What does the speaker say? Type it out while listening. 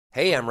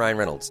Hey, I'm Ryan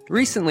Reynolds.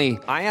 Recently,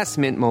 I asked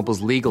Mint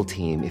Mobile's legal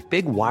team if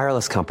big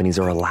wireless companies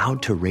are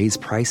allowed to raise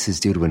prices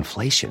due to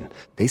inflation.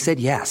 They said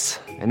yes.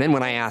 And then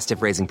when I asked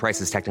if raising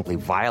prices technically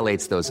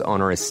violates those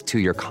onerous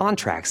two-year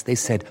contracts, they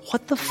said,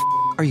 "What the f***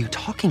 are you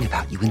talking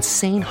about, you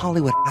insane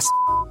Hollywood ass?"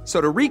 So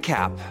to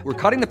recap, we're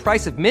cutting the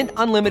price of Mint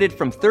Unlimited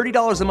from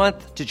 $30 a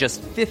month to just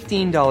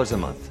 $15 a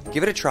month.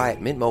 Give it a try at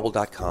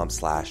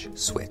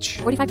mintmobile.com/switch.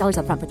 $45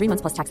 up front for 3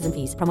 months plus taxes and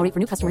fees. Promo rate for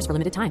new customers for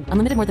limited time.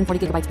 Unlimited more than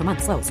 40 gigabytes per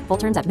month. Slows full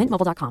terms at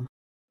mintmobile.com.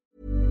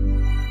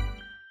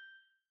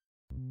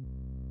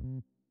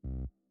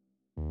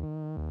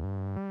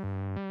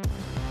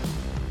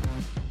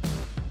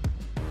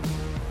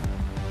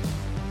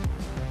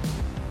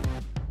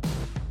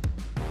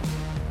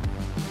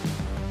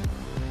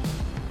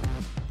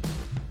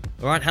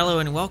 All right, hello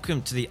and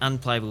welcome to the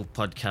Unplayable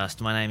Podcast.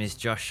 My name is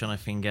Josh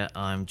Schonefinger.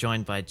 I'm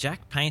joined by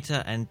Jack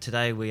Painter, and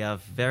today we are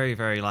very,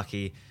 very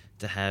lucky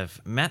to have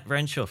Matt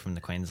Renshaw from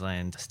the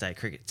Queensland State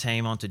Cricket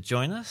Team on to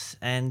join us.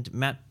 And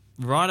Matt,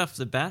 right off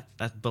the bat,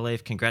 I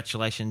believe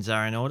congratulations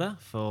are in order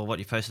for what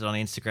you posted on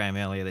Instagram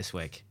earlier this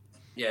week.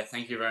 Yeah,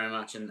 thank you very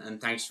much,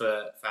 and thanks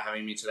for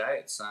having me today.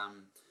 It's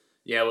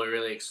we're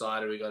really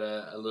excited. We got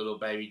a little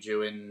baby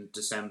due in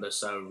December,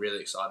 so really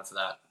excited for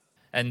that.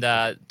 And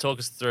talk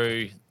us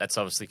through, that's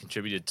obviously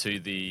contributed to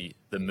the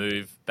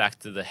move back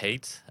to the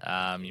heat.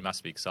 You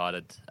must be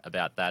excited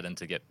about that and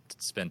to get to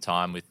spend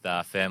time with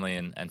family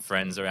and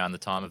friends around the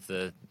time of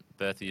the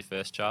birth of your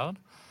first child.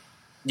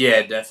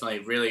 Yeah, definitely.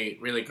 Really,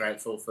 really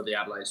grateful for the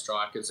Adelaide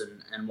Strikers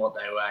and what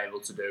they were able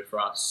to do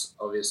for us.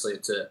 Obviously,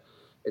 it's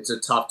a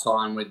tough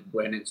time with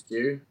when it's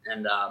due,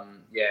 and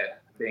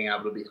being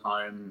able to be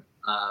home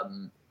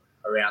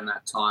around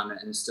that time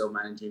and still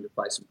managing to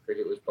play some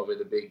cricket was probably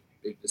the big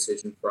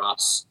decision for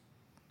us.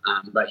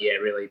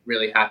 Really,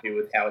 really happy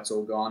with how it's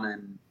all gone,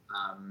 and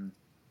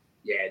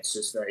it's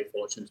just very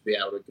fortunate to be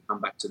able to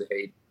come back to the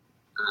heat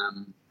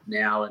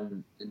now,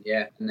 and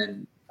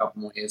then a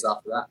couple more years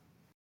after that.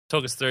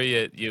 Talk us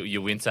through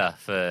your winter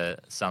for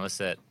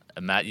Somerset.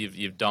 Matt,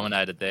 you've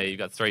dominated there. You've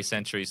got 3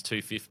 centuries,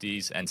 2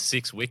 50s, and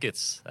 6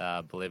 wickets,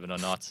 believe it or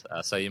not.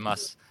 So you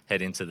must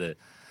head into the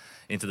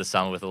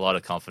summer with a lot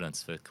of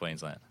confidence for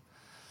Queensland.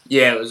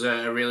 Yeah, it was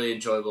a really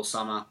enjoyable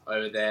summer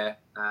over there.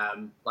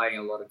 Playing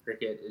a lot of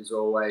cricket is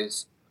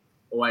always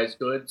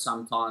good.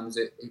 Sometimes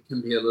it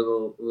can be a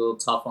little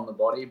tough on the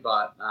body,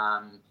 but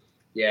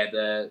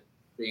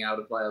being able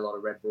to play a lot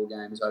of Red Bull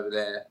games over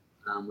there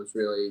was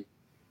really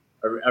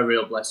a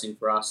real blessing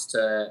for us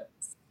to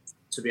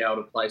be able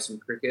to play some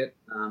cricket.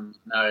 I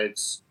know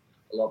it's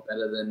a lot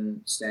better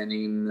than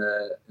standing in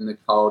the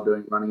cold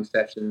doing running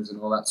sessions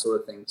and all that sort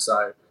of thing.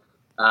 So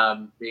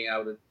being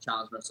able to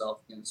challenge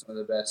myself against some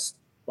of the best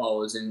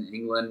bowlers in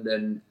England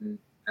and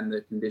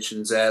the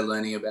conditions there,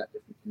 learning about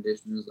different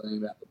conditions, learning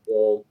about the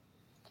ball.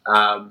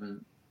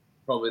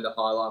 Probably the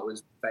highlight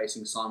was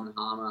facing Simon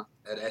Harmer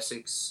at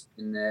Essex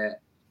in their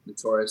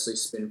notoriously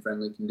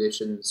spin-friendly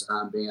conditions,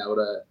 being able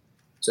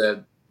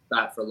to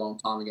bat for a long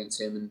time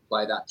against him and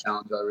play that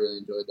challenge. I really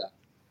enjoyed that.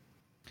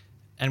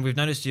 And we've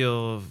noticed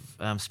you've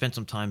spent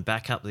some time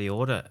back up the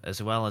order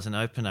as well as an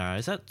opener.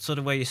 Is that sort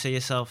of where you see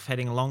yourself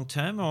heading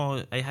long-term,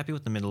 or are you happy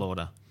with the middle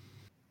order?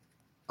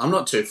 I'm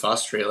not too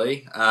fussed,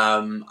 really. I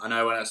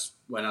know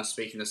when I was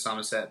speaking to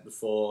Somerset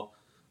before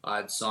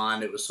I'd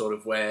signed, it was sort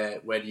of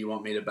where do you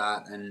want me to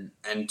bat? And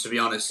to be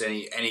honest,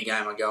 any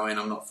game I go in,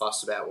 I'm not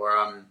fussed about where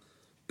I'm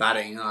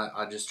batting.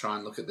 I just try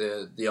and look at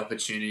the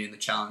opportunity and the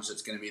challenge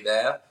that's going to be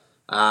there.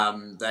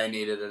 They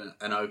needed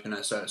an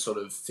opener, so it sort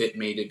of fit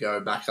me to go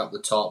back up the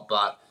top.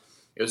 But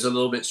it was a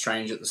little bit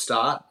strange at the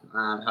start,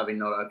 having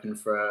not opened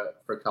for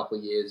a couple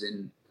of years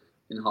in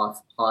high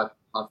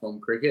form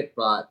cricket,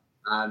 but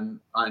I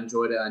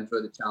enjoyed it. I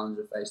enjoyed the challenge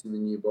of facing the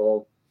new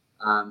ball,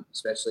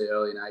 especially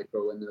early in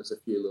April when there was a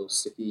few little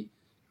sticky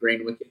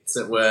green wickets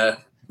that were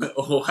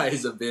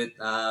always a bit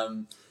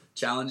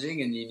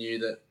challenging, and you knew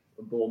that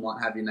the ball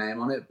might have your name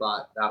on it.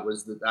 But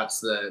that's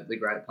the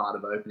great part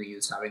of opening,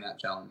 is having that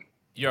challenge.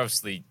 You're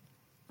obviously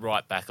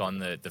right back on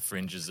the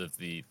fringes of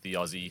the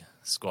Aussie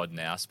squad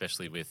now,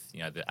 especially with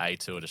the A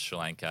tour to Sri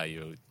Lanka.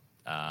 You're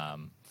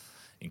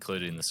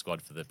included in the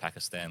squad for the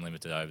Pakistan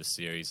Limited Overs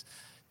Series.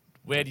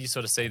 Where do you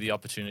sort of see the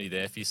opportunity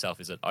there for yourself?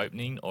 Is it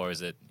opening, or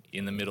is it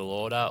in the middle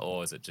order,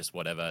 or is it just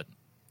whatever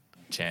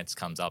chance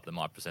comes up that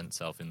might present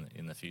itself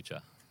in the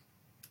future?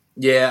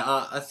 Yeah,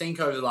 I think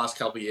over the last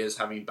couple of years,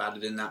 having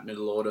batted in that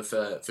middle order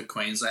for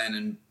Queensland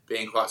and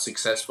being quite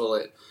successful,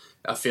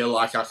 I feel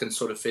like I can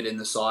sort of fit in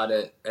the side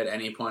at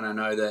any point. I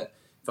know that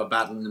if I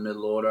bat in the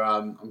middle order,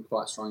 I'm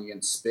quite strong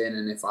against spin,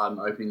 and if I'm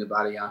opening the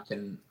batting, I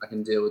can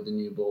deal with the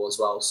new ball as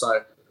well.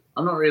 So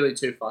I'm not really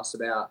too fussed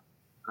about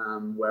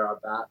where I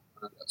bat.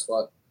 That's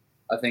what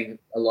I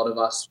think a lot of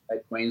us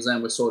at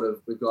Queensland,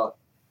 we've got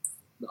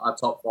our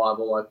top 5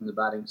 all open the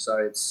batting, so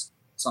it's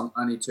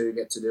only 2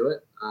 get to do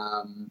it.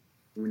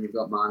 When you've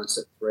got Marnus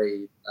at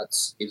 3,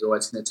 he's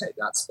always going to take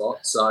that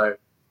spot. So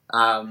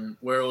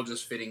we're all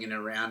just fitting in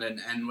around,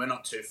 and we're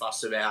not too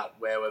fussed about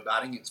where we're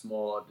batting. It's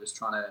more just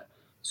trying to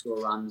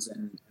score runs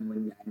and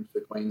win games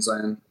for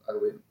Queensland.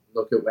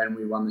 look at when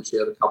we won the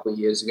Shield a couple of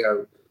years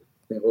ago.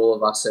 I think all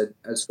of us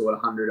had scored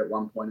 100 at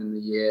one point in the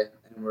year,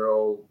 and we're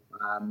all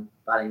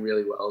batting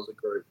really well as a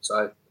group.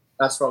 So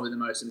that's probably the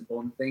most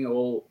important thing.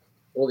 All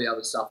the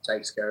other stuff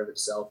takes care of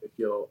itself if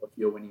you're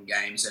winning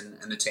games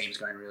and the team's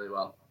going really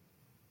well.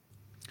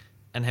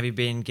 And have you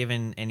been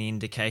given any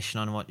indication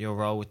on what your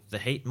role with the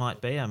Heat might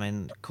be? I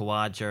mean,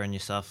 Khawaja and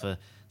yourself are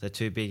the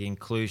two big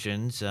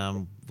inclusions.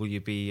 Will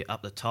you be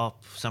up the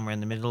top, somewhere in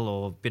the middle,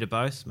 or a bit of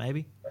both,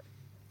 maybe?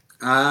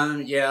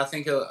 Yeah, I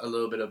think a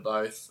little bit of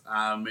both.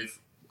 We've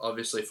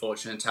obviously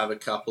fortunate to have a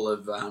couple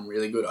of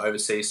really good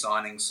overseas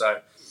signings, so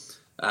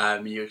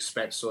you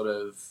expect sort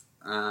of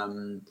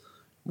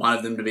one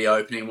of them to be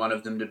opening, one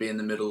of them to be in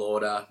the middle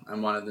order,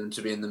 and one of them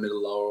to be in the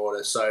middle lower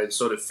order. So it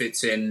sort of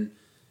fits in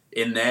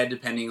there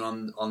depending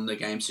on the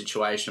game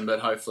situation, but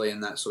hopefully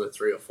in that sort of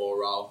 3 or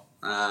 4 role.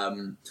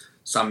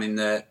 Something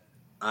that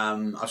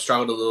I've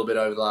struggled a little bit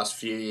over the last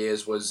few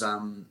years was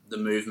the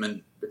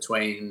movement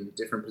between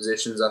different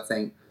positions. I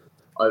think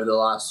over the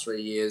last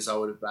 3 years I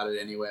would have batted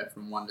anywhere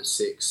from 1 to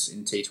 6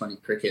 in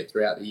T20 cricket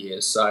throughout the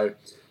year. So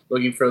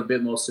looking for a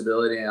bit more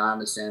stability, and I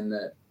understand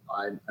that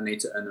I need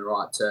to earn the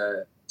right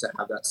to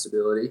have that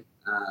stability.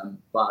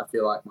 But I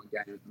feel like my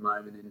game at the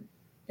moment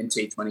in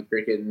T20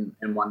 cricket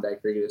and one-day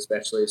cricket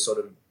especially is sort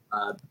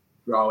of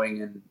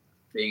growing, and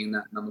being in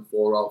that number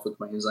 4 role for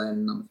Queensland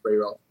and number 3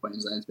 role for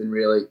Queensland has been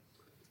really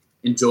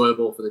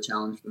enjoyable for the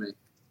challenge for me.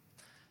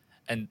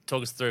 And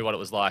talk us through what it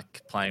was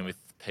like playing with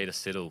Peter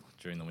Siddle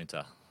during the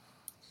winter.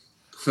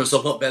 It was a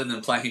lot better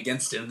than playing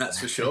against him, that's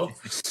for sure.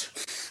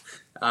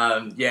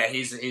 Yeah,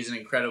 he's an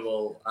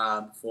incredible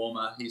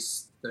performer.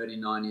 He's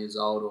 39 years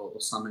old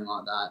or something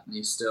like that, and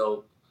he's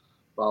still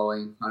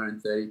bowling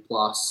 130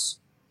 plus,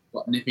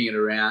 nipping it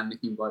around,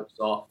 nicking blokes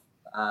off.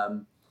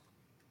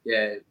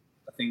 Yeah,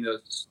 I think there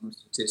was some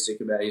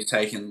statistic about he's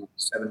taken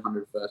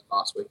 700 first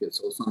pass wickets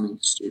or something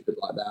stupid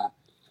like that.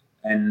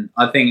 And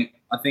I think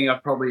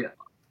I've probably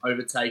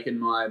overtaken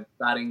my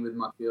batting with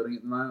my fielding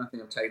at the moment. I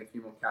think I've taken a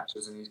few more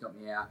catches and he's got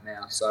me out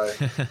now. So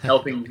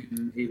helping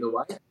him either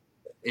way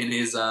in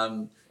his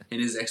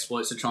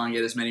exploits to try and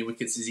get as many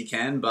wickets as he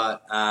can.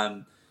 But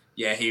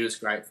yeah, he was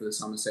great for the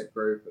Somerset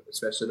group,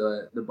 especially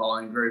the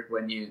bowling group.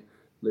 When you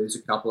lose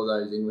a couple of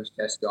those English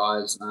Test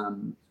guys,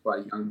 quite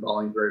a young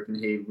bowling group, and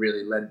he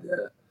really led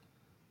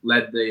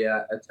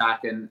the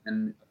attack. And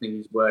I think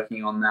he's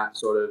working on that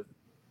sort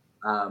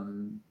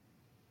of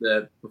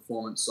the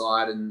performance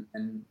side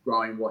and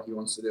growing what he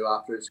wants to do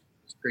after his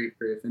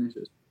career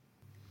finishes.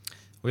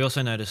 We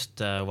also noticed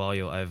while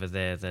you were over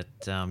there that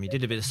you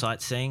did a bit of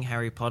sightseeing,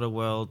 Harry Potter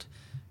World,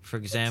 for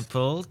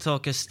example.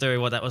 Talk us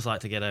through what that was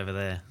like to get over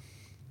there.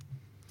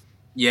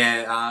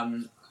 Yeah,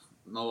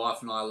 my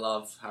wife and I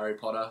love Harry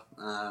Potter.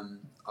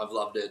 I've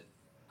loved it.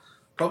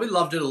 Probably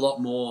loved it a lot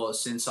more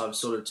since I've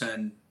sort of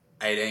turned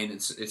 18.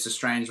 It's a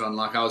strange one.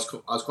 Like I was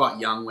quite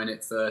young when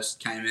it first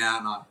came out,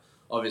 and I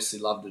obviously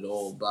loved it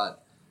all.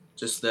 But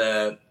just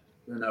I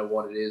don't know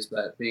what it is,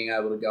 but being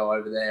able to go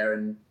over there,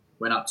 and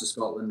went up to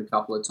Scotland a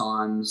couple of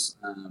times,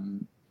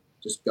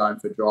 just going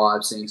for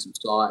drives, seeing some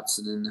sights,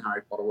 and then the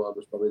Harry Potter World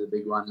was probably the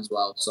big one as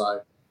well.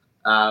 So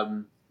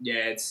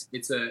yeah,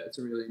 it's a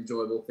really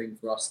enjoyable thing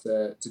for us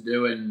to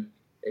do, and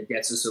it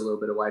gets us a little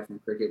bit away from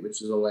cricket,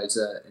 which is always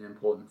an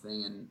important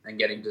thing, and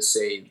getting to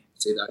see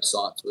those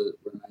sights were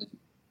amazing.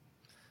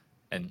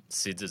 And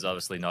Sids is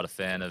obviously not a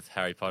fan of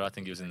Harry Potter. I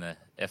think he was in the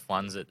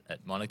F1s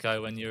at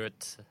Monaco when you were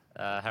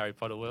at Harry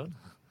Potter World.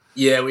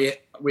 Yeah,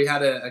 we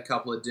had a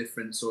couple of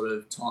different sort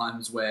of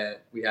times where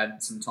we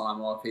had some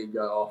time off. He'd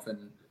go off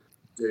and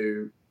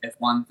do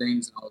F1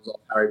 things, and I was off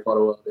Harry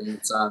Potter World. And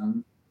it's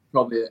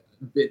probably a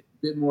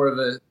bit more of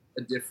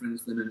a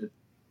difference than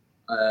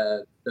a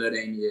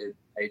 13-year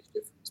age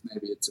difference.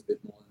 Maybe it's a bit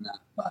more than that,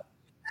 but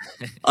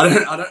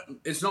I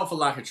don't. It's not for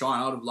lack of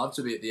trying. I would have loved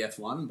to be at the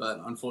F1,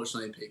 but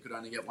unfortunately, Pete could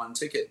only get one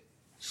ticket.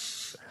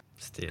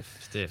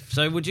 Stiff.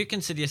 So would you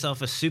consider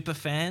yourself a super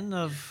fan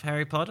of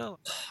Harry Potter?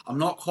 I'm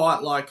not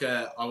quite like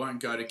I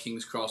won't go to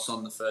King's Cross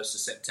on the 1st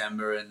of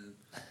September and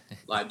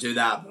like do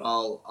that, but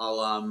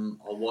I'll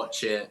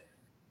watch it.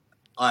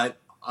 I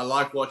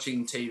like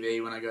watching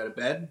TV when I go to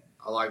bed.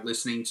 I like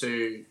listening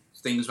to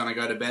things when I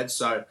go to bed.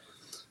 So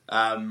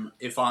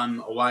if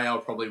I'm away, I'll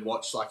probably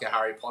watch like a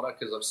Harry Potter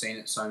because I've seen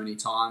it so many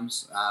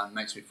times.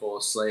 Makes me fall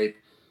asleep.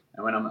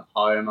 And when I'm at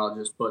home, I'll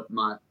just put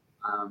my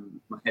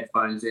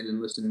headphones in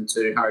and listen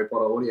to Harry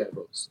Potter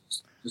audiobooks.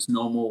 Just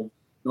normal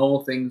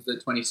things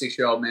that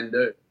 26-year-old men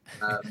do.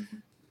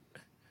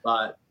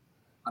 But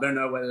I don't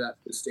know whether that's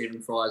because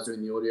Stephen Fry's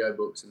doing the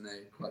audiobooks and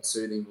they're quite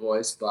soothing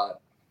voice,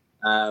 but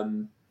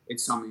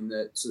it's something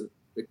that sort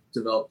of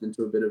developed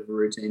into a bit of a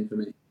routine for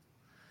me.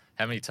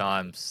 How many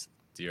times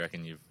do you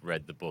reckon you've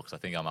read the books? I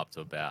think I'm up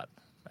to about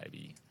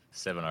maybe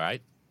 7 or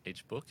 8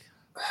 each book.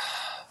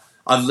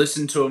 I've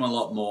listened to them a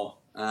lot more.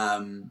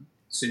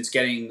 Since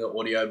getting the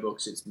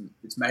audiobooks,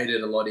 it's made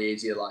it a lot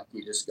easier. Like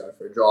you just go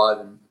for a drive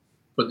and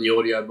put the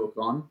audiobook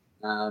on.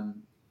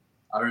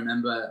 I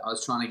remember I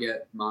was trying to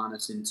get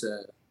Marnus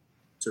into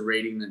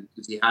reading them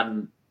because he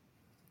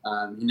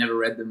never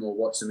read them or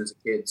watched them as a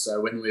kid. So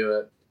when we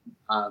were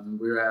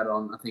We were out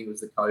on, I think it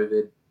was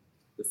the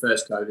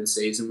first COVID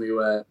season. We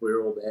were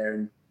all there,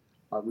 and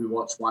we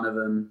watched one of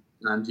them.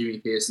 Jimmy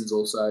Pearson's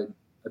also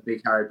a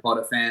big Harry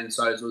Potter fan, and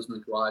so is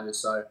Usman Khawaja.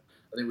 So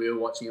I think we were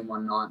watching him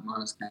one night.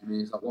 Marnus came in,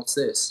 he's like, "What's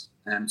this?"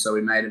 And so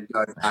we made him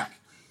go back.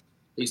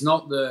 He's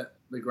not the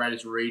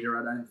greatest reader,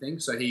 I don't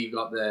think. So he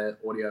got the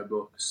audio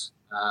books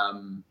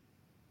and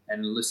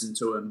listened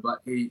to him,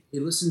 but he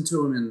listened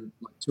to him in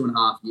like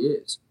 2.5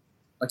 years.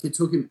 Like, it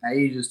took him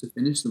ages to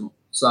finish them all.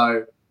 So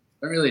I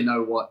don't really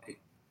know what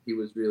he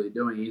was really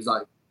doing. He's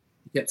like,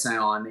 he kept saying,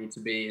 "Oh, I need to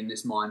be in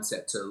this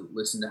mindset to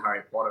listen to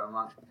Harry Potter." I'm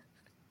like,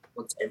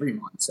 what's every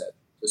mindset?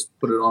 Just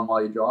put it on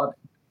while you're driving.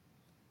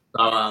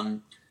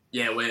 So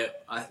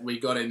we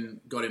got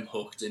him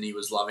hooked, and he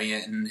was loving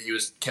it, and he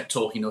kept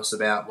talking to us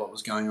about what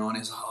was going on.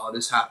 He's like, "Oh,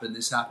 this happened,"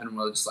 and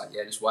we're just like,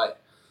 "Yeah, just wait."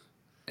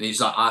 And he's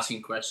like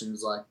asking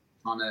questions, like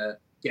trying to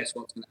guess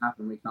what's going to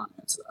happen. We can't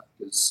answer that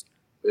because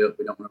we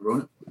don't want to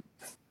ruin it.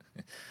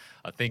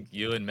 I think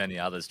you and many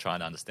others trying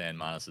to understand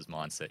Marnus's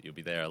mindset. You'll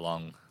be there a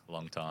long,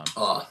 long time.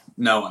 Oh,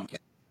 no one can.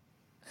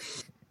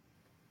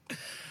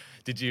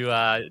 Did you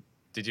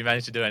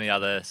manage to do any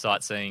other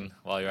sightseeing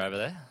while you're over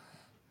there?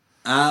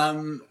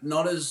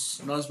 Not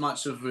as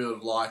much as we would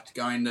have liked.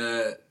 Going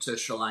to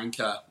Sri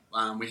Lanka,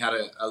 we had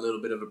a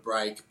little bit of a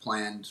break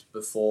planned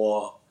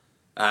before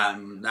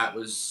that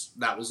was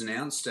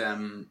announced.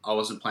 I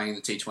wasn't playing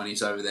the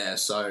T20s over there,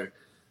 so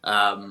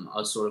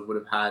I sort of would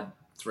have had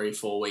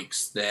 3-4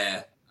 weeks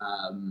there,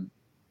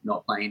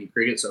 not playing any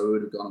cricket, so we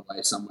would have gone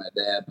away somewhere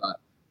there. But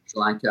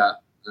Sri Lanka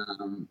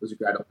was a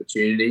great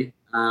opportunity.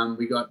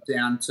 We got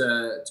down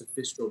to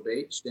Fistral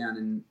Beach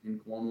down in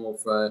Cornwall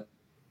for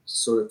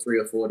sort of 3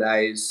 or 4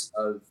 days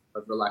of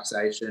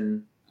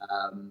relaxation.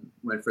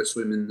 Went for a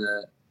swim in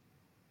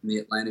the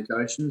Atlantic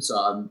Ocean,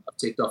 so I've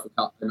ticked off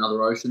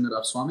another ocean that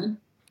I've swum in.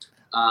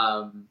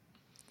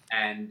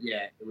 And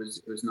yeah, it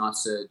was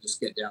nice to just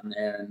get down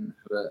there and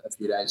have a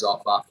few days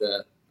off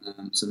after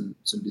some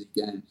busy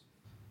games.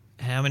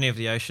 How many of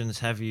the oceans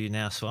have you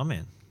now swum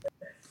in?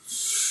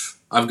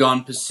 I've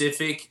gone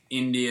Pacific,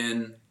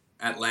 Indian,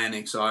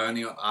 Atlantic, so I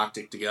only got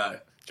Arctic to go. Do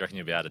you reckon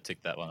you'll be able to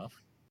tick that one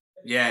off?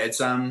 Yeah, it's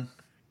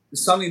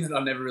something that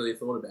I never really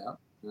thought about.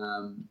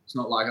 It's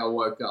not like I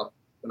woke up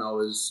when I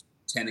was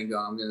 10 and go,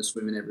 "I'm going to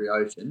swim in every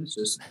ocean." It's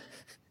just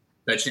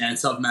a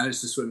chance I've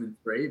managed to swim in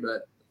 3,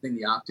 but I think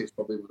the Arctic's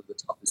probably one of the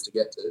toughest to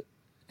get to.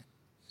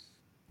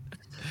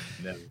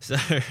 No. So,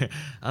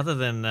 other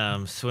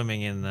than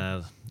swimming in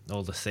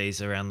all the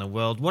seas around the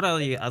world, what are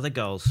your other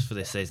goals for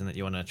this season that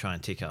you want to try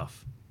and tick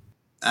off?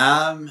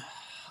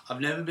 I've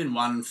never been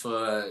one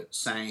for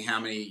saying how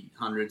many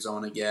hundreds I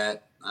want to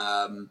get.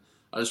 I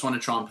just want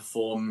to try and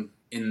perform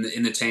in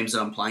the teams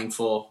that I'm playing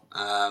for.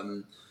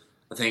 I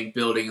think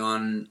building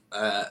on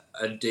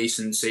a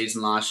decent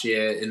season last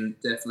year,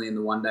 definitely in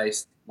the one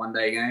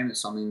day game,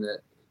 is something that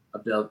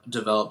I've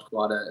developed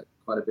quite a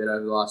bit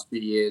over the last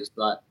few years.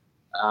 But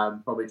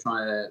probably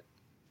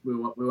we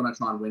want to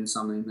try and win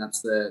something.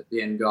 That's the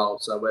end goal.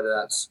 So whether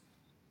that's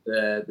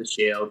the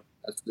Shield,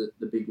 that's the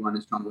big one,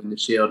 is trying to win the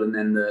Shield, and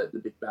then the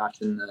Big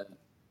Bash and the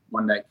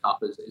One Day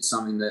Cup is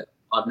something that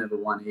I've never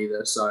won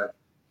either. So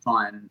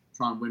try and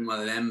win one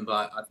of them.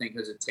 But I think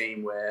as a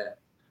team we're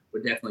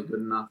definitely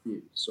good enough.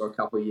 You saw a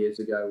couple of years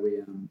ago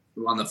we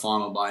won the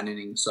final by an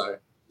inning, so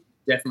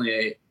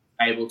definitely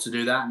able to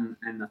do that.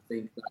 And I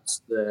think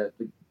that's the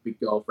big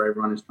goal for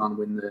everyone, is trying to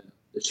win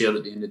the Shield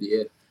at the end of the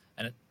year.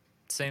 And it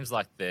seems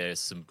like there's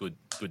some good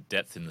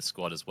depth in the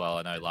squad as well.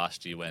 I know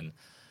last year when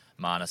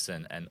Marnus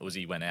and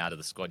Uzi went out of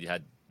the squad, you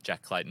had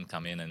Jack Clayton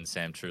come in and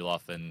Sam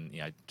Truloff, and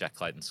Jack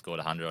Clayton scored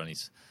 100 on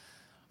his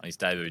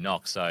debut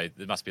knock. So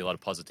there must be a lot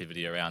of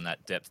positivity around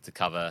that depth to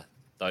cover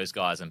those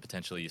guys and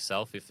potentially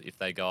yourself if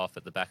they go off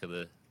at the back of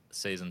the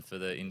season for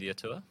the India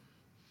tour.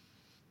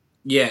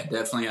 Yeah,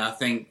 definitely. I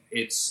think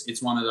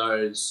it's one of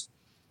those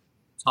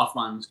tough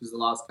ones because the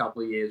last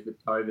couple of years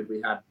with COVID,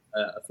 we had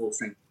a full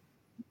strength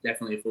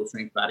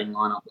batting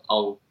lineup the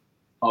whole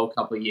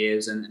couple of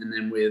years, and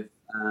then with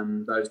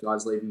those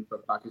guys leaving for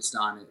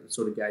Pakistan, it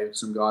sort of gave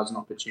some guys an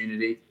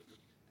opportunity,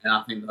 and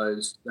I think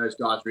those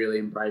guys really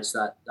embraced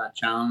that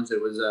challenge. It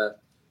was an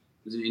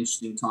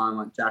interesting time.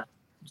 Like Jack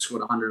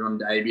scored 100 on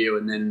debut,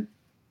 and then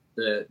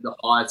the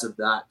highs of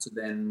that to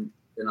then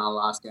in our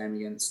last game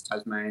against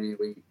Tasmania,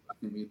 I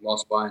think we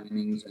lost by an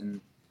innings,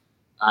 and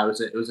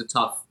it was a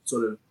tough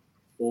sort of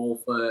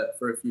fall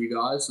for a few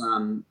guys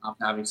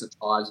after having such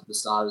highs at the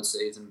start of the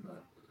season.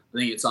 But I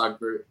think it's our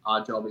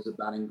job as a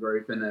batting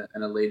group and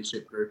a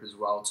leadership group as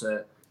well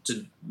to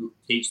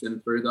teach them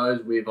through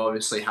those. We've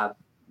obviously had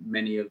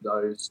many of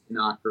those in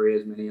our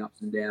careers, many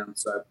ups and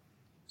downs. So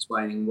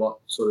explaining what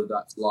sort of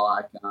that's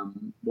like,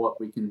 what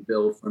we can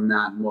build from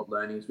that, and what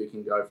learnings we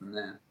can go from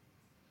there.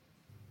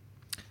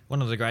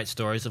 One of the great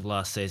stories of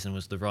last season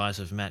was the rise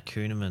of Matt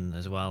Kuhneman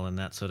as well, and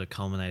that sort of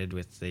culminated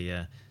with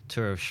the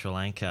tour of Sri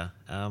Lanka.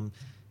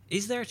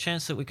 Is there a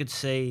chance that we could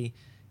see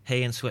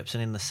he and Swepson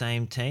in the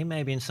same team,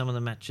 maybe in some of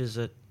the matches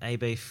at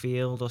AB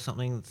Field or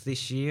something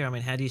this year? I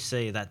mean, how do you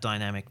see that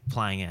dynamic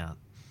playing out?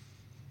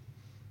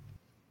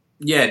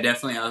 Yeah,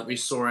 definitely. We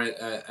saw it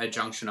at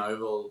Junction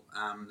Oval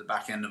the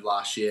back end of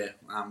last year.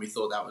 We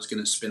thought that was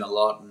going to spin a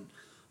lot, and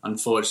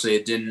unfortunately,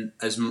 it didn't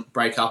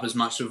break up as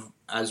much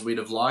as we'd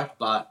have liked.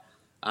 But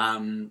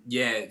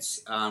yeah,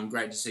 it's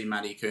great to see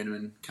Matty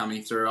Kuhneman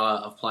coming through.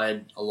 I've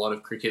played a lot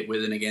of cricket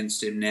with and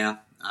against him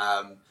now.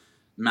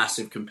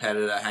 Massive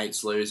competitor,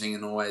 hates losing,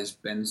 and always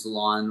bends the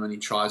line when he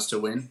tries to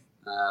win.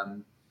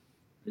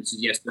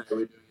 Yesterday we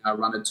were doing our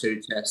run of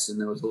two tests, and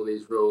there was all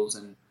these rules,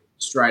 and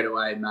straight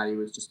away Matty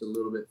was just a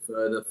little bit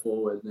further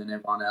forward than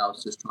everyone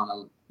else, just trying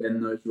to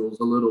bend those rules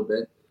a little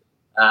bit.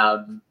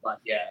 But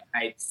yeah,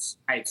 hates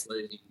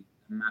losing.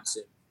 A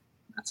massive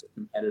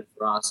competitor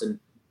for us,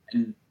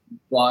 and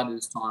bided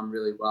his time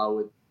really well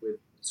with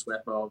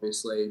Sweppo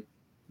obviously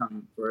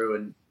coming through,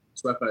 and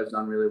Sweppo's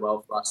done really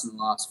well for us in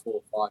the last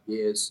 4 or 5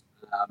 years.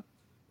 But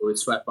with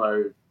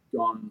Sweppo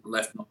gone,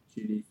 left an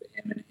opportunity for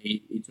him, and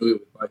he took it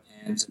with both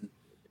hands and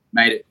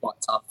made it quite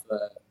tough for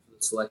the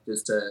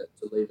selectors to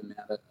leave him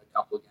out a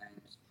couple of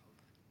games.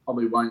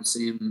 Probably won't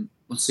see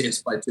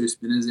us play two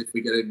spinners if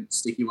we get a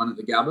sticky one at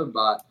the Gabba,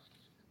 but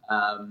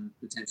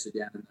potentially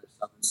down in those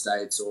southern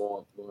states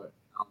or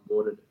on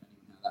border, depending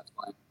on how that's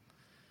playing.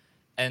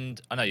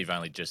 And I know you've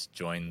only just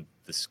joined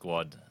the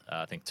squad,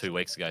 I think 2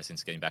 weeks ago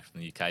since getting back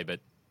from the UK, but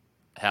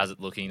how's it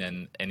looking,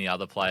 and any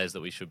other players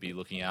that we should be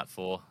looking out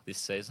for this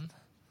season?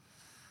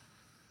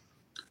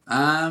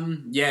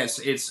 Yes,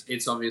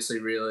 it's obviously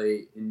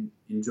really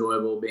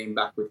enjoyable being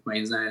back with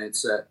Queensland.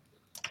 It's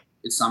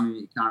something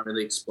that you can't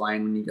really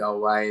explain when you go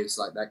away. It's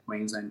like that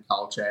Queensland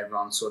culture,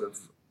 everyone's sort of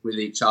with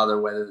each other,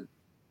 whether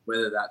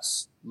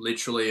that's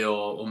literally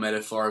or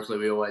metaphorically.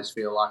 We always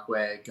feel like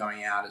we're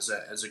going out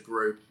as a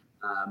group,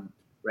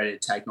 ready to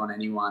take on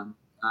anyone.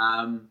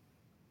 I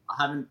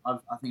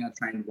think I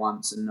trained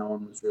once and no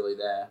one was really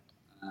there.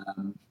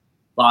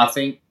 But I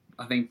think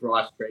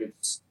Bryce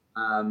Treat's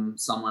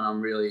someone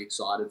I'm really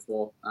excited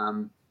for.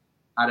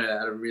 Had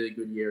a really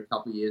good year a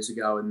couple of years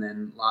ago, and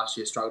then last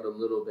year struggled a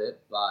little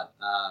bit, but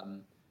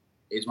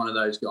he's one of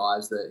those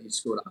guys that he's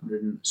scored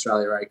 100 in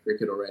Australia A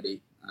cricket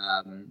already.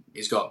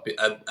 He's got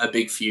a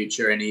big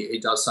future, and he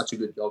does such a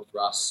good job for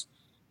us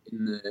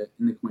in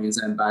the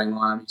Queensland batting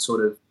line. He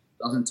sort of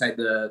doesn't take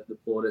the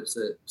plaudits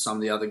that some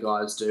of the other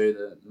guys do,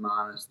 the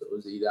Marnus, the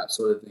Uzi, that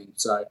sort of thing.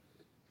 So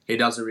he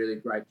does a really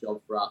great job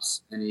for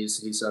us, and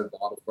he's so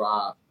vital for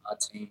our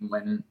team.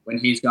 When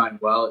he's going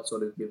well, it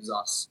sort of gives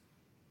us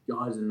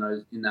guys in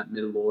that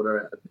middle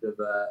order a bit of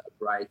a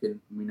break, and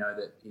we know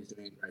that he's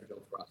doing a great job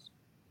for us.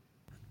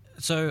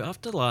 So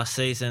after last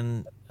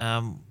season,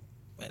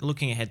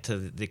 looking ahead to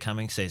the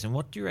coming season,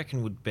 what do you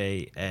reckon would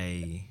be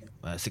a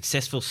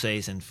successful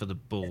season for the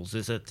Bulls?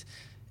 Is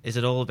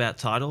it all about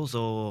titles,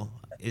 or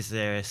is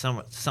there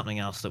something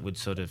else that would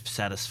sort of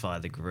satisfy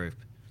the group?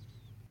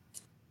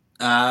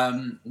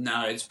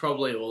 No, it's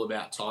probably all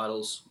about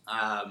titles.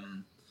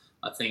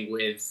 I think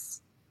we've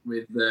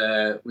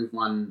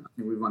won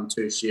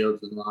 2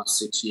 Shields in the last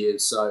 6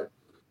 years, so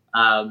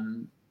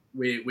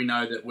we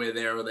know that we're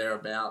there or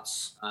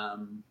thereabouts.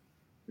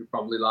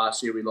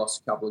 Last year we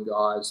lost a couple of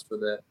guys for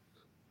the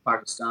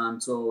Pakistan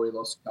tour. We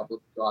lost a couple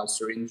of guys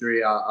through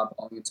injury. Our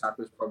bowling attack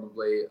was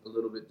probably a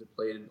little bit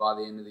depleted by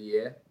the end of the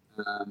year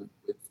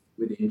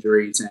with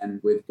injuries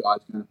and with guys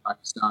going to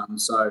Pakistan.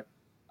 So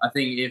I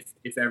think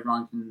if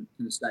everyone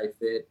can stay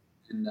fit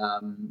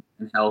and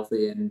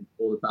healthy, and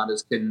all the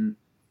batters can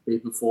be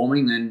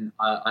performing, then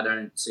I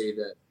don't see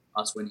that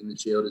us winning the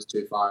Shield is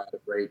too far out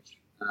of reach.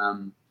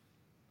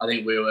 I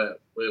think we were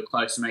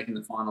close to making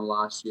the final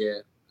last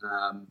year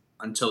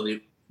until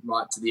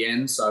right to the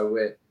end. So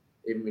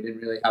we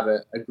didn't really have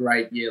a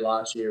great year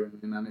last year, and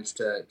we managed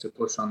to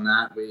push on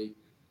that. We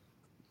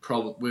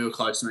were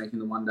close to making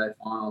the one-day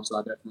final, so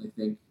I definitely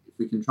think if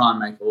we can try and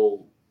make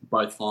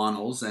both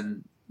finals,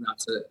 then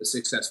that's a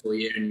successful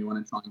year, and you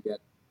want to try and get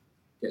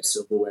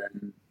silverware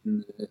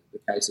in the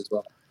case as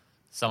well.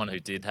 Someone who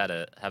did have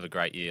a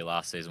great year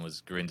last season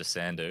was Gurinder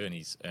Sandhu, and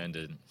he's earned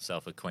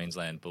himself a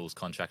Queensland Bulls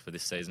contract for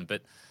this season.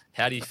 But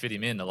how do you fit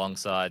him in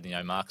alongside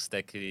Mark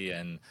Stecky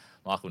and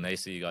Michael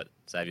Neese? You got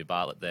Xavier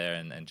Bartlett there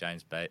and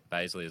James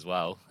Baisley as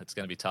well. It's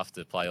going to be tough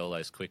to play all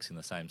those quicks in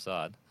the same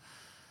side.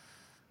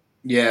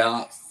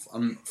 Yeah,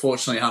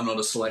 unfortunately, I'm not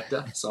a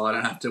selector, so I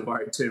don't have to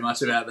worry too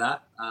much about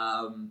that.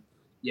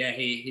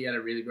 He had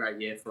a really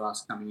great year for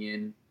us coming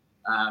in.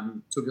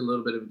 Took a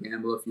little bit of a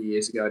gamble a few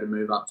years ago to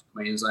move up to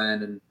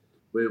Queensland, and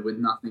with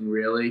nothing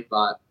really.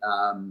 But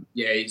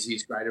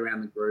he's great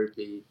around the group.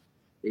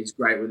 He's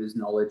great with his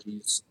knowledge.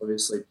 He's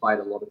obviously played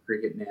a lot of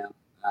cricket now,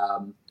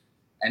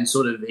 and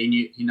sort of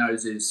he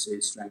knows his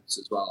strengths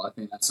as well. I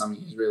think that's something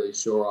he's really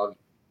sure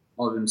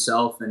of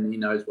himself, and he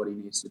knows what he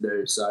needs to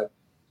do. So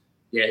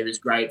it was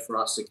great for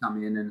us to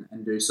come in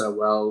and do so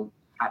well.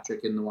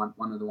 Hat-trick in one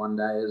of the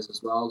one-dayers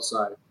as well.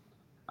 So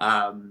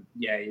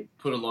you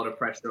put a lot of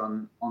pressure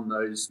on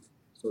those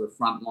sort of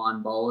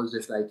frontline bowlers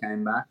if they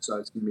came back. So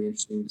it's going to be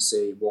interesting to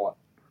see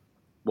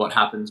what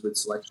happens with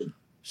selection.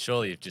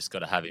 Surely you've just got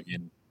to have him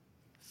in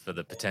for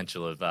the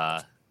potential of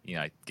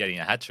getting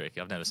a hat trick.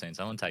 I've never seen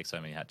someone take so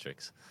many hat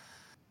tricks.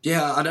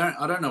 Yeah, I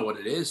don't know what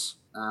it is.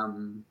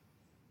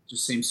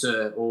 just seems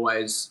to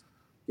always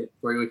get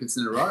 3 wickets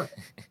in a row.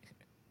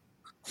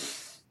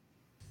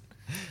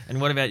 And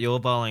what about your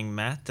bowling,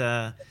 Matt?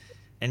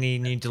 Any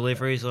new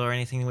deliveries or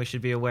anything we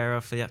should be aware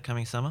of for the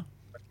upcoming summer?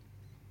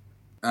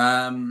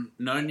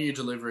 No new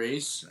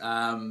deliveries.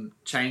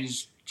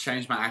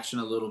 Changed my action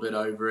a little bit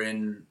over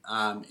in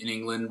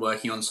England,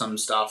 working on some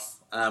stuff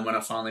when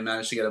I finally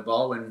managed to get a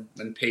bowl. When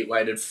Pete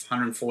waited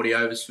 140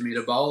 overs for me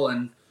to bowl,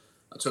 and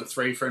I took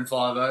 3 for in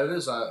 5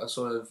 overs. I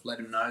sort of let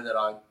him know that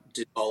I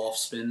did bowl off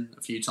spin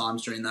a few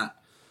times during that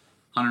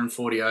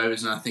 140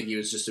 overs, and I think he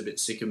was just a bit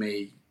sick of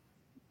me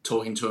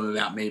talking to him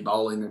about me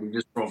bowling, that he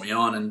just brought me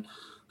on. And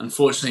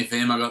unfortunately for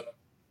him, I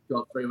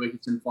got 3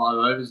 wickets in 5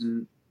 overs,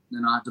 and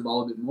then I had to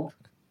bowl a bit more.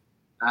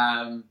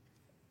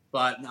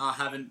 But no, I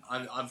haven't.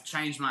 I've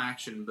changed my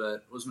action,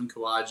 but Usman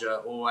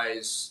Khawaja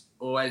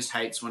always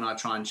hates when I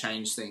try and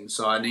change things.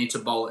 So I need to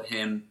bowl at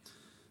him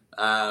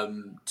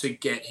to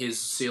get his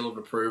seal of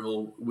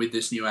approval with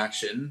this new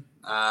action.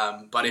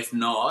 But if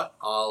not,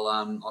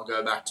 I'll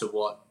go back to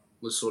what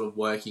was sort of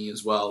working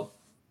as well.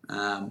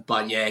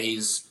 But yeah, I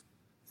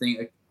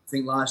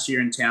think last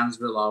year in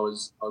Townsville, I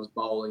was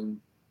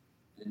bowling,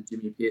 and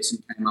Jimmy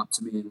Pearson came up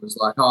to me and was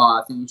like, "Oh,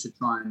 I think you should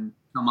try and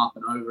come up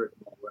and over it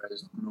more,"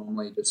 whereas I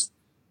normally just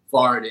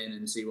fire it in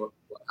and see what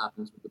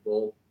happens with the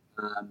ball.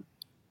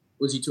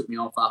 Uzi took me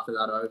off after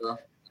that over,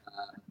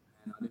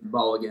 and I didn't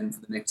bowl again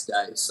for the next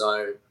day.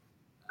 So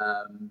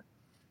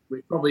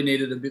we probably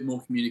needed a bit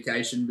more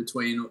communication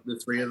between the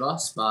 3 of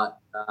us, but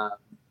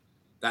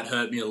that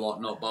hurt me a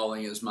lot not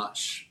bowling as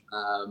much.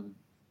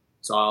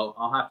 So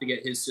I'll have to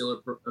get his seal of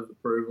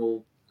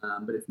approval,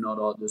 but if not,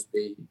 I'll just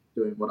be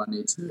doing what I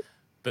need to do.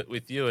 But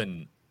with you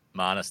and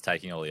Marnus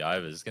taking all the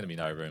overs, there's going to be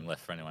no room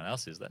left for anyone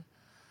else, is there?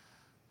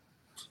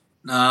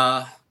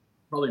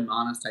 Probably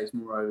Marnus takes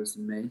more overs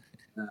than me.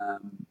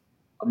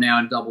 I'm now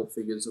in double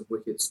figures of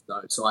wickets,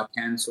 though, so I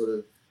can sort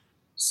of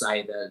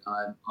say that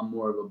I'm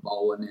more of a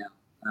bowler now.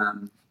 I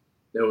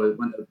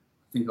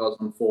think I was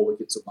on 4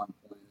 wickets at one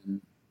point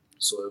and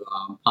sort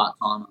of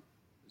part-timer.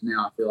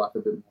 Now I feel like a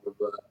bit more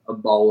of a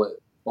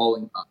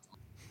bowling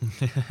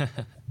part-time.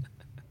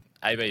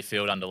 AB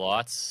Field under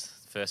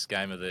lights, first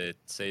game of the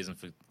season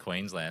for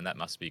Queensland. That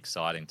must be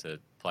exciting to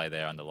play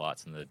there under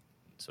lights in the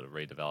sort of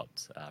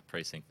redeveloped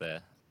precinct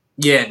there.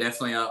 Yeah,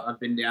 definitely. I've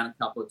been down a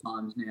couple of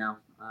times now.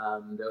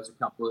 There was a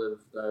couple of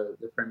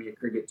the Premier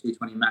Cricket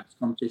T20 match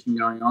competition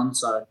going on,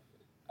 so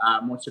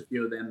watched a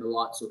few of them. The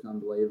lights look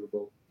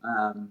unbelievable.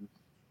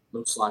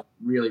 Looks like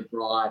really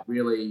bright,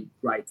 really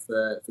great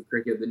for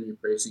cricket. The new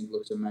precinct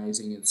looks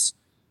amazing. It's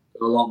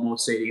got a lot more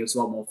seating. It's a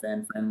lot more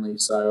fan-friendly.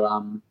 So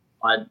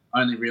I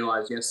only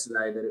realised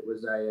yesterday that it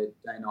was a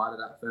day-night of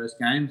that first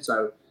game.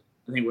 So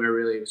I think we're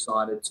really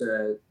excited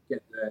to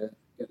get the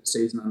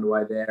season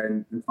underway there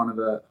in front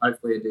of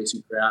hopefully a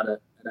decent crowd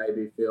at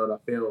AB Field. I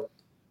feel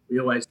we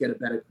always get a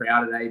better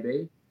crowd at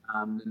AB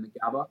than the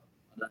Gabba.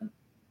 I don't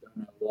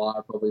know why,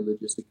 probably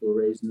logistical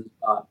reasons,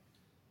 but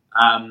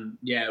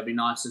yeah, it'd be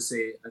nice to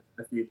see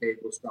a few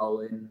people stroll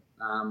in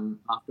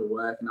after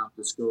work and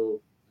after school,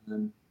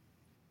 and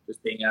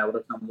just being able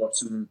to come watch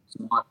some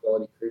high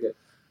quality cricket.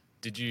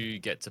 Did you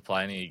get to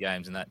play any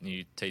games in that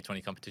new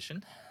T20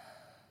 competition?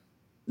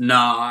 No,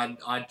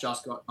 I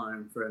just got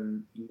home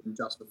from England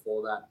just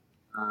before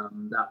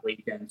that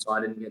weekend, so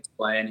I didn't get to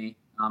play any.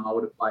 I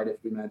would have played if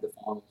we made the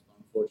finals,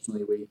 but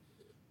unfortunately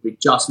we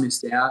just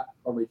missed out,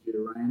 probably due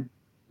to rain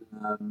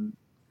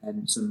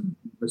and some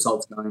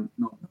results not going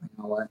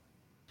our way.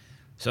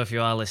 So if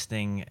you are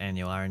listening and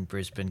you are in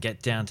Brisbane,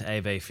 get down to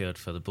AB Field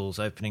for the Bulls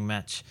opening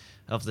match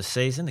of the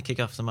season to kick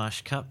off the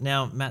Marsh Cup.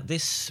 Now, Matt,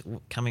 this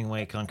coming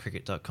week on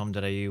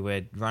cricket.com.au,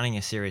 we're running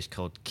a series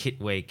called Kit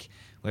Week,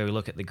 where we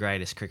look at the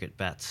greatest cricket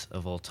bats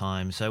of all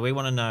time. So we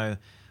want to know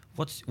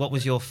what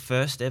was your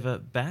first ever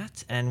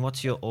bat and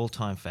what's your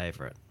all-time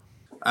favourite?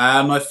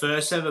 My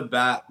first ever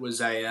bat was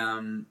a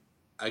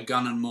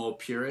Gun and Moore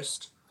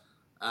purist.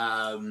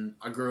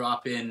 I grew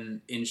up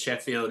in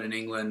Sheffield in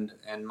England,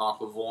 and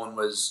Michael Vaughan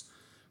was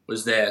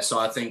there. So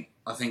I think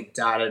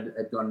Dad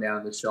had gone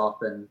down to the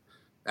shop and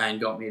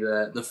got me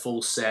the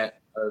full set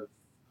of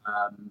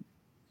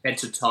head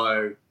to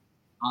toe,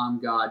 arm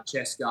guard,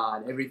 chest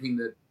guard, everything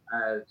that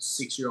a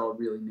 6-year-old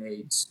really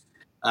needs.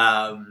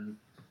 And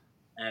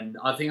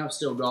I think I've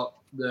still got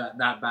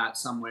that bat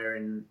somewhere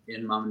in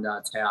Mum and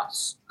Dad's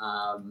house.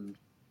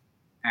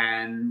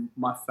 And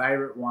my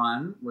favourite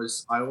one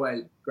was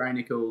Gray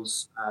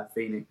Nichols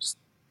Phoenix.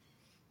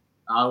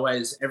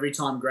 Every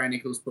time Gray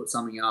Nichols put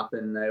something up,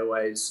 and they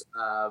always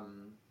go,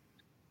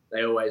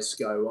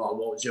 "Oh,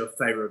 what was your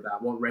favourite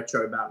bat? What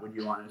retro bat would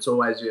you want?" It's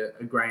always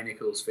a Gray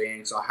Nichols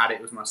Phoenix. I had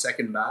it was my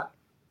second bat,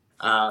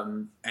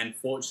 and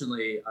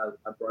fortunately,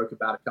 I broke a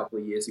bat a couple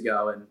of years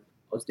ago, and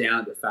I was down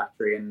at the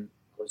factory, and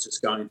I was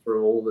just going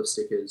through all the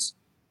stickers,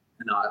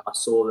 and I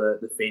saw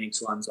the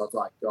Phoenix ones. I was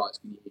like, "Guys,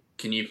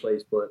 can you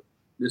please put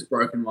this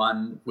broken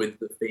one with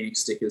the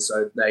Phoenix stickers?"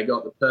 So they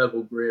got the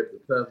purple grip, the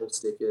purple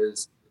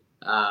stickers,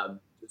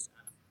 just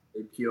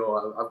absolutely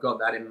pure. I've got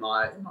that in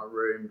my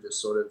room, just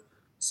sort of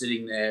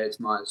sitting there. It's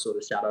my sort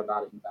of shadow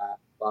batting bat.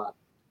 But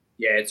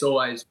yeah, it's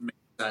always for me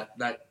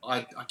that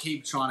I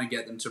keep trying to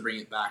get them to bring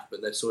it back,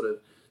 but they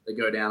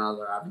go down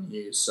other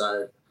avenues.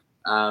 So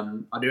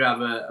I do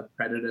have a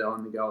Predator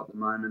on the go at the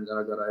moment that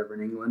I got over in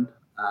England,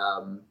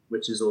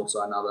 which is also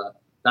another.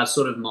 That's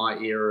sort of my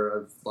era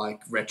of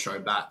like retro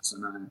bats. I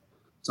know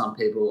some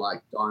people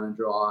like Dyna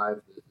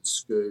Drive, the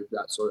Scoop,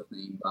 that sort of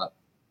thing, but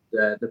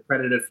the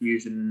Predator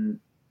Fusion,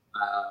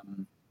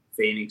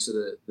 Phoenix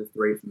are the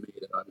three for me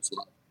that I just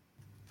love.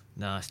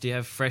 Nice. Do you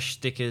have fresh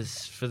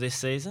stickers for this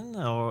season,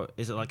 or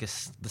is it like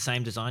the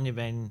same design you've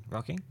been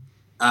rocking?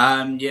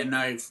 Yeah,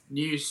 no,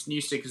 new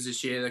stickers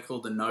this year. They're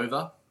called the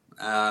Nova.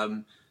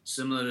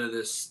 Similar to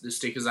the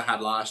stickers I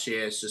had last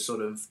year. It's just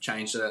sort of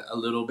changed a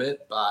little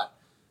bit, but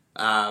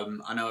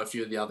I know a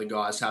few of the other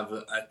guys have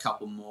a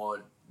couple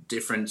more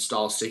different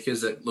style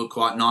stickers that look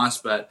quite nice.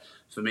 But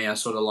for me, I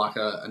sort of like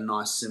a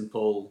nice,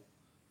 simple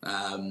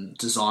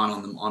design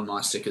on them on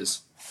my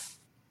stickers.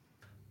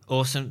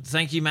 Awesome.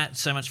 Thank you, Matt,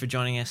 so much for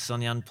joining us on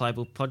the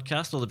Unplayable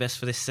podcast. All the best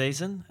for this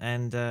season.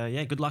 And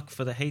yeah, good luck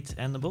for the Heat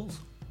and the Bulls.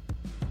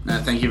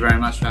 No, thank you very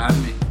much for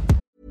having me.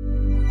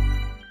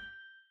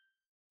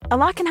 A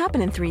lot can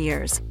happen in 3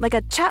 years, like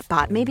a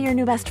chatbot may be your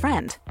new best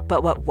friend.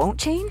 But what won't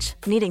change?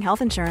 Needing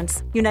health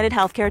insurance. United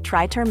Healthcare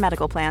Tri-Term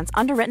Medical Plans,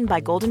 underwritten by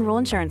Golden Rule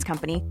Insurance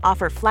Company,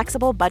 offer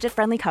flexible,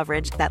 budget-friendly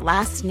coverage that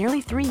lasts nearly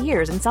 3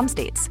 years in some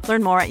states.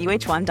 Learn more at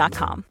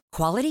uh1.com.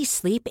 Quality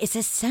sleep is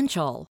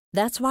essential.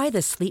 That's why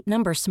the Sleep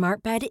Number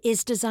Smart Bed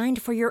is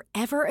designed for your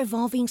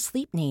ever-evolving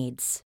sleep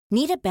needs.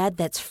 Need a bed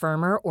that's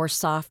firmer or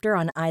softer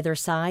on either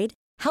side?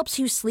 Helps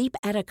you sleep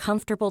at a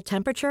comfortable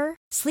temperature?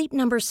 Sleep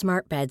Number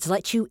Smart Beds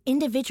let you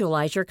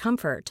individualize your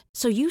comfort,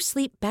 so you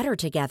sleep better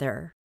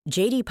together.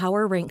 J.D.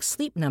 Power ranks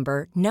Sleep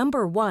Number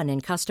number 1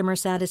 in customer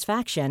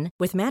satisfaction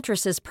with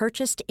mattresses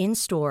purchased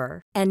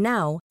in-store. And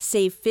now,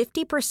 save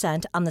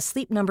 50% on the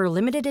Sleep Number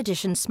Limited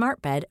Edition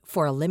Smart Bed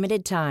for a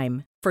limited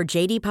time. For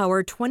J.D.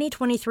 Power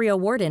 2023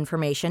 award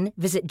information,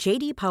 visit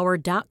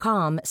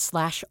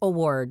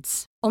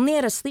jdpower.com/awards. Only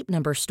at a Sleep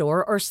Number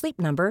store or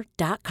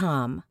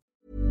sleepnumber.com.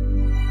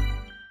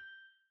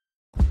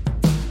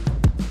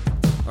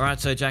 All right,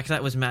 so Jack,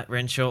 that was Matt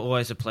Renshaw.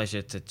 Always a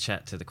pleasure to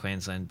chat to the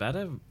Queensland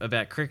batter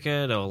about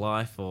cricket or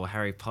life or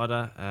Harry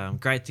Potter.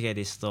 Great to get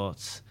his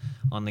thoughts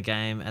on the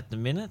game at the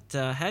minute.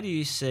 How do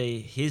you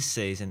see his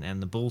season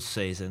and the Bulls'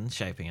 season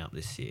shaping up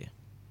this year?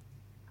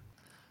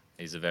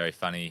 He's a very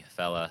funny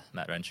fella,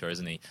 Matt Renshaw,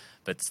 isn't he?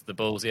 But the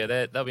Bulls,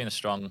 yeah, they'll be in a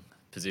strong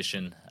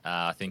position,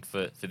 I think,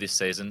 for this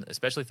season,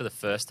 especially for the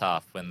first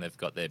half when they've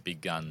got their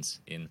big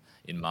guns in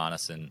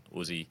Marnus and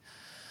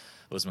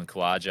Usman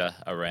Khawaja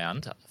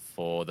around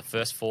for the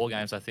first 4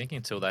 games, I think,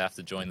 until they have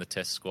to join the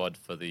test squad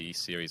for the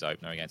series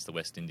opener against the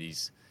West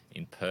Indies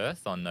in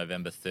Perth on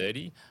November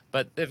 30.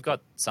 But they've got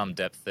some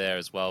depth there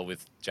as well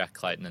with Jack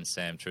Clayton and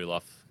Sam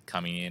Truloff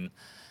coming in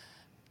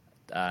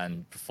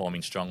and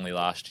performing strongly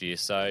last year.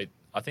 So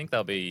I think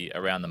they'll be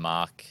around the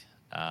mark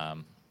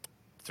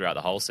throughout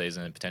the whole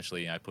season and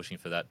potentially, pushing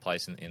for that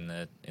place in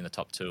the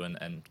top 2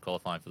 and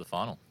qualifying for the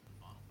final.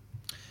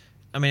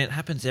 I mean, it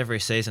happens every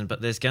season,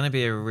 but there's going to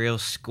be a real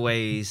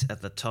squeeze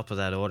at the top of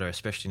that order,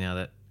 especially now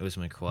that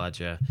Usman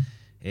Khawaja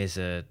is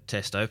a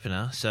test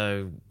opener.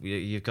 So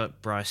you've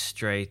got Bryce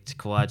Street,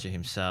 Khawaja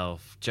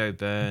himself, Joe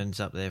Burns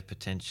up there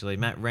potentially.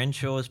 Matt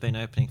Renshaw has been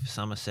opening for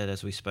Somerset,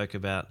 as we spoke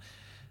about.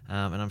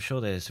 And I'm sure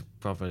there's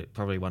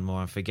probably one more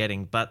I'm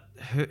forgetting. But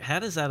how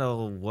does that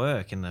all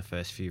work in the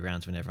first few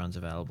rounds when everyone's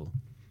available?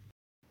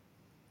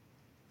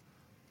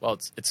 Well,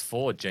 it's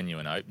 4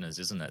 genuine openers,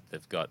 isn't it?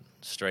 They've got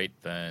Street,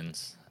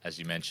 Burns, as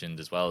you mentioned,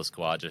 as well as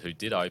Khawaja, who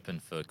did open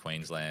for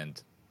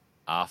Queensland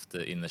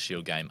in the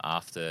Shield game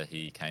after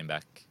he came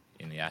back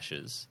in the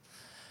Ashes.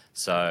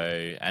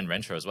 So, and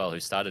Renshaw as well, who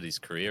started his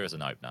career as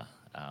an opener.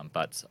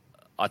 But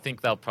I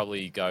think they'll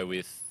probably go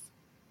with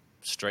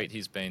Street.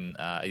 He's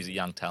a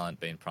young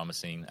talent, been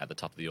promising at the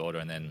top of the order,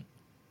 and then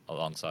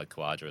alongside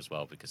Khawaja as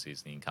well, because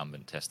he's the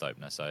incumbent test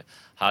opener. So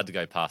hard to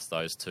go past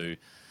those two.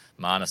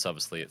 Marnus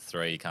obviously at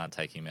 3, you can't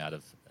take him out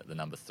of the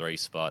number 3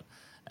 spot.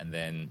 And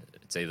then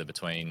it's either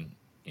between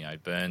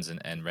Burns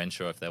and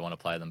Renshaw if they want to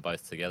play them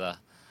both together.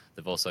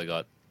 They've also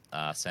got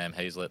Sam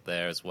Heazlett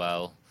there as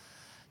well.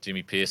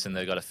 Jimmy Pearson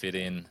they've got to fit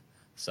in.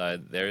 So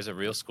there is a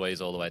real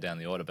squeeze all the way down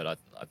the order, but I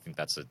think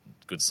that's a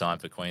good sign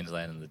for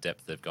Queensland and the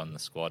depth they've got in the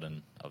squad,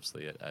 and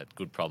obviously a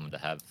good problem to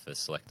have for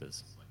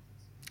selectors.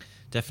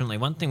 Definitely.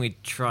 One thing we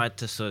tried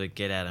to sort of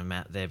get out of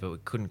Matt there, but we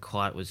couldn't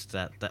quite, was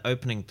that the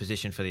opening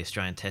position for the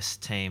Australian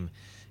Test team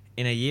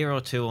in a year or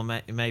 2 or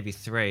maybe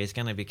 3 is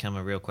going to become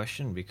a real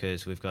question,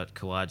 because we've got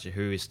Khawaja,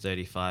 who is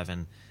 35,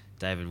 and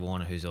David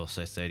Warner, who's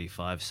also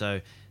 35. So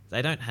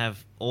they don't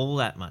have all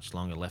that much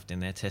longer left in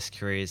their Test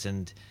careers,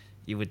 and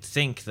you would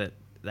think that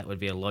would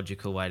be a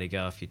logical way to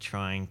go if you're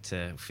trying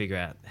to figure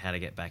out how to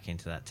get back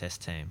into that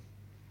Test team.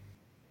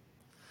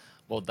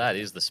 Well, that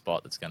is the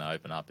spot that's going to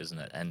open up, isn't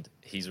it? And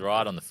he's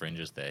right on the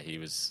fringes there. He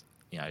was,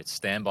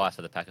 standby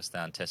for the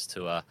Pakistan Test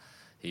tour.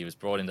 He was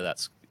brought into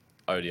that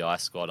ODI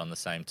squad on the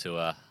same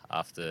tour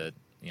after,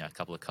 a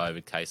couple of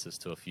COVID cases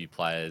to a few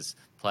players.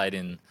 Played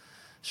in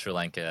Sri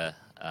Lanka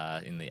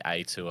in the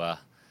A tour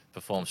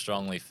performed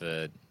strongly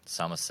for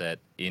Somerset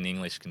in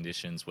English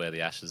conditions where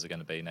the Ashes are going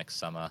to be next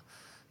summer,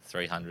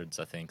 300s,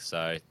 I think.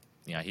 So,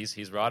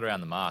 he's right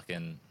around the mark,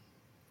 and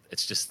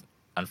it's just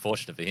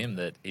unfortunate for him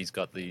that he's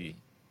got the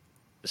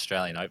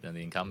Australian opener,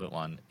 the incumbent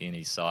one, in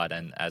his side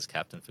and as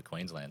captain for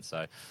Queensland.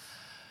 So,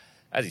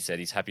 as he said,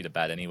 he's happy to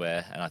bat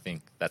anywhere, and I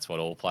think that's what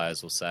all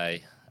players will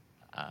say.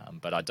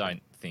 But I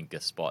don't think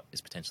a spot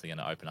is potentially going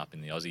to open up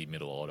in the Aussie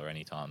middle order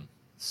anytime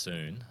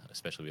soon,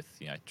 especially with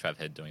Trav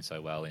Head doing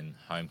so well in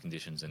home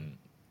conditions and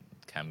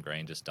Cam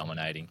Green just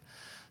dominating.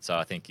 So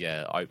I think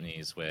opening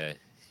is where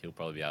he'll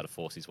probably be able to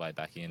force his way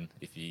back in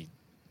if he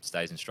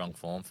stays in strong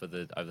form for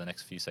over the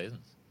next few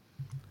seasons.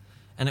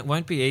 And it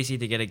won't be easy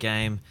to get a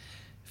game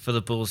for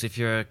the Bulls if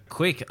you're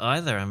quick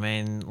either. I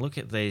mean, look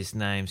at these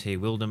names here: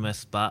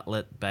 Wildermuth,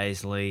 Bartlett,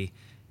 Baisley,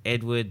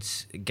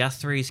 Edwards,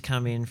 Guthrie's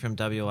come in from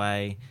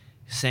WA.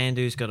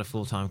 Sandhu's got a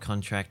full-time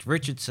contract.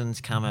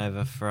 Richardson's come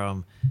over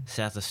from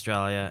South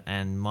Australia,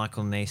 and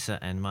Michael Neser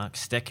and Mark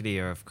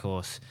Steckity are, of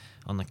course,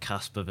 on the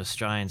cusp of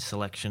Australian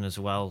selection as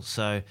well.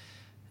 So,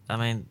 I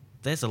mean,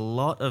 there's a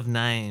lot of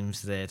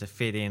names there to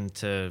fit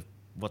into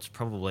what's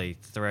probably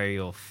 3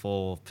 or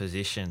 4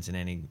 positions in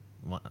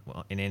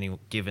any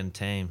given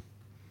team.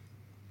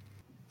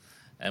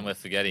 And we're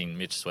forgetting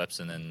Mitch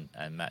Swepson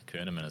and Matt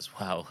Kuhneman as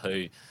well,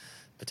 who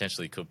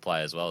potentially could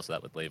play as well, so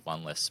that would leave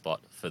one less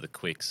spot for the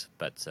quicks.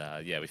 But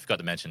we forgot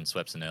to mention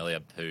Swepson earlier,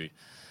 who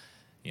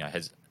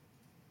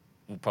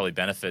will probably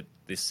benefit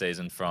this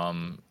season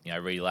from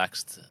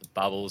relaxed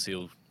bubbles.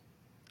 He'll,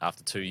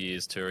 after 2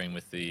 years touring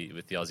with the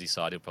Aussie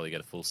side, he'll probably get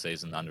a full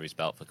season under his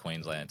belt for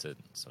Queensland to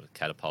sort of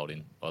catapult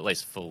in, or at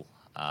least full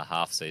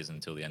half season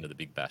until the end of the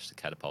Big Bash to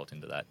catapult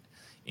into that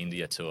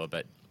India tour.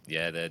 But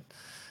they're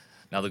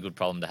another good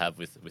problem to have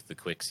with the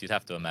quicks. You'd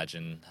have to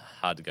imagine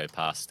hard to go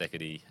past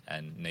Steckity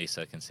and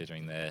Neser,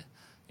 considering they're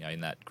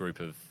in that group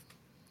of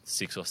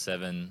 6 or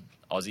 7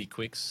 Aussie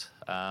quicks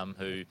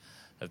who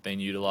have been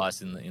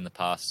utilised in the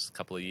past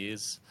couple of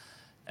years.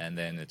 And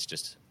then it's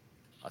just,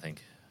 I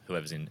think,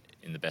 whoever's in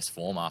the best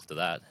form after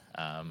that.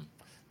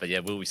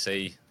 Will we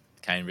see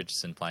Kane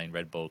Richardson playing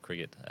red ball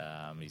cricket?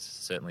 He's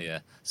certainly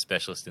a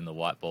specialist in the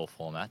white ball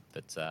format,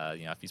 but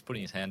if he's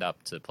putting his hand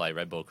up to play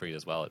red ball cricket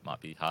as well, it might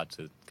be hard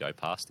to go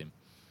past him.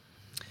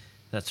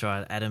 That's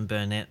right. Adam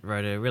Burnett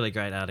wrote a really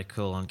great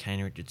article on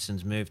Kane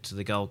Richardson's move to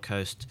the Gold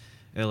Coast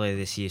earlier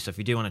this year. So if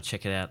you do want to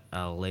check it out,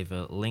 I'll leave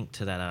a link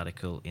to that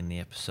article in the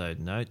episode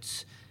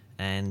notes.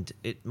 And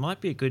it might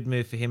be a good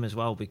move for him as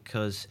well,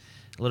 because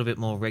a little bit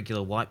more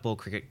regular white ball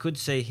cricket could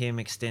see him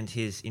extend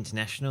his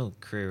international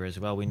career as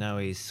well. We know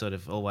he's sort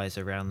of always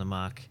around the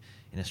mark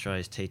in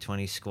Australia's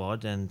T20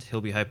 squad, and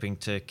he'll be hoping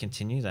to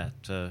continue that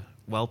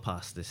well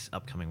past this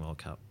upcoming World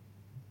Cup.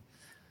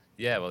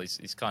 Yeah, well,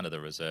 he's kind of the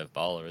reserve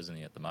bowler, isn't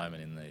he, at the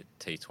moment in the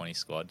T20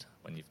 squad,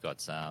 when you've got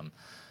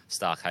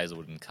Stark,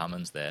 Hazelwood and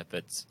Cummins there.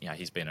 But,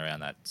 he's been around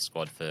that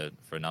squad for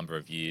a number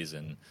of years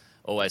and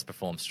always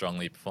performed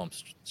strongly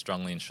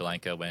in Sri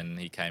Lanka when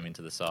he came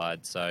into the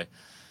side. So,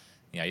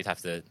 you'd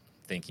have to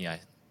think, I'm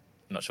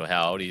not sure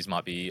how old he is,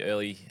 might be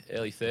early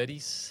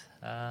 30s.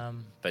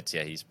 But,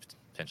 he's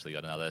potentially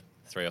got another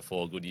 3 or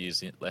 4 good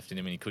years left in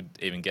him, and he could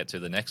even get to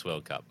the next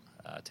World Cup,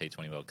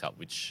 T20 World Cup,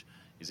 which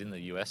is in the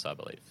US, I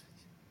believe.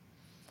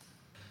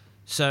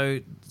 So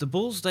the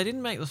Bulls, they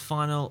didn't make the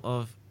final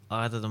of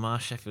either the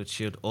Marsh Sheffield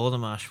Shield or the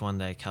Marsh One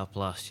Day Cup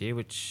last year,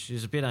 which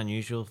is a bit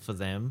unusual for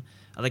them.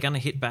 Are they going to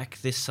hit back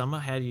this summer?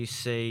 How do you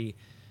see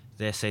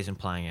their season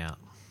playing out?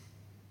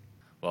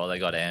 Well, they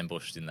got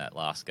ambushed in that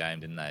last game,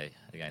 didn't they,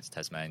 against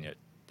Tasmania at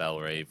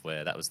Bellerive,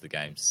 where that was the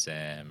game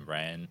Sam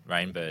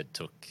Rainbird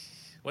took.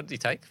 What did he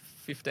take?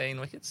 15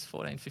 wickets?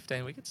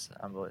 15 wickets?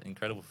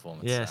 Incredible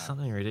performance. Yeah,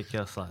 something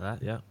ridiculous like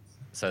that, yeah.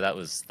 So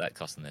that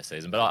cost them their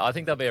season. But I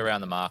think they'll be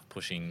around the mark,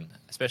 pushing,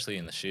 especially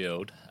in the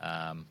Shield,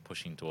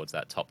 pushing towards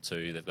that top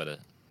 2. They've got a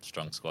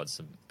strong squad,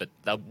 but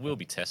they will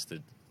be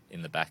tested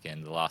in the back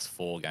end, the last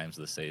 4 games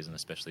of the season,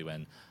 especially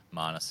when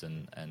Marnus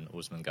and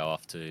Usman go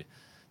off to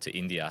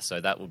India.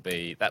 So that will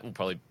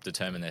probably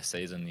determine their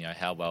season,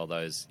 how well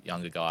those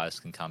younger guys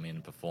can come in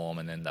and perform,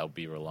 and then they'll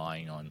be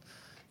relying on,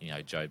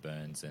 Joe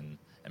Burns and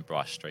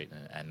Bryce Street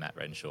and Matt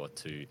Renshaw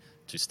to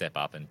step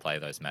up and play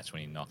those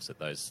match-winning knocks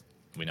that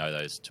we know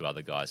those 2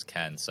 other guys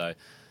can. So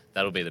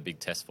that'll be the big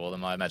test for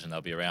them. I imagine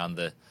they'll be around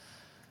the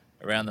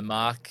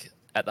mark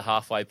at the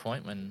halfway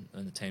point when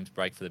the teams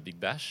break for the Big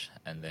Bash,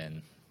 and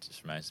then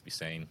just remains to be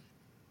seen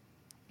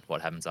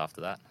what happens after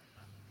that.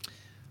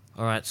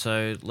 All right,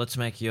 so let's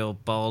make your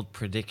bold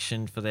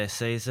prediction for their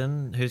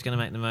season. Who's going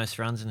to make the most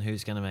runs, and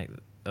who's going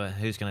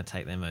to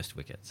take their most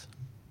wickets?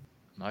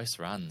 Most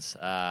runs.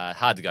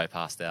 Hard to go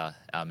past our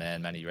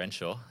man, Manny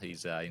Renshaw.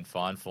 He's in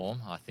fine form.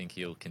 I think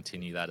he'll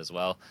continue that as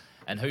well.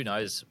 And who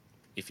knows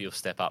if he'll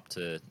step up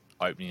to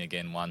opening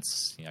again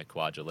once,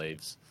 Khawaja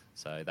leaves.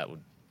 So that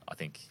would, I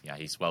think,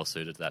 he's well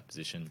suited to that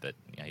position, but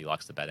he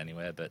likes to bat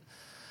anywhere. But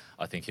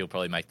I think he'll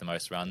probably make the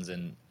most runs.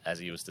 And as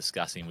he was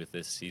discussing with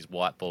this, his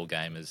white ball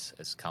game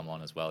has come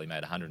on as well. He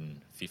made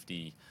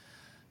 159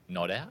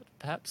 not out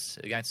perhaps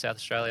against South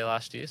Australia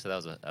last year. So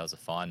that was a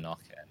fine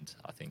knock, and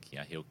I think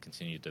he'll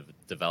continue to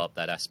develop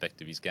that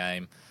aspect of his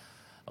game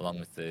along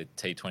with the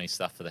T20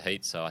 stuff for the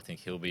Heat. So I think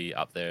he'll be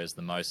up there as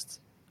the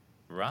most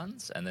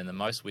runs, and then the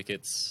most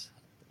wickets.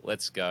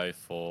 Let's go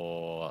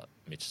for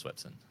Mitch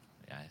Swepson.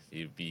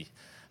 He'd be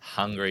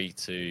hungry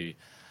to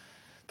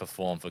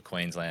perform for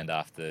Queensland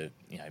after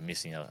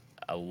missing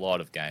a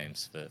lot of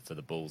games for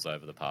the Bulls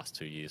over the past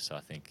 2 years. So I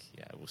think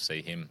we'll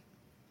see him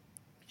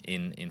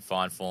in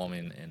fine form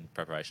in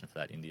preparation for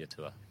that India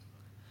tour.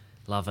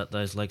 Love it.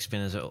 Those leg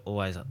spinners are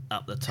always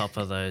up the top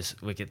of those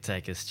wicket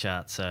takers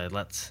charts. So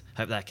let's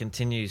hope that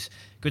continues.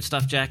 Good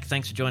stuff, Jack.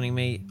 Thanks for joining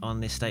me on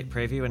this state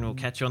preview, and we'll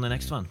catch you on the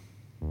next one.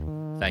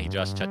 Thank you,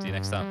 Josh. Chat to you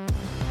next time.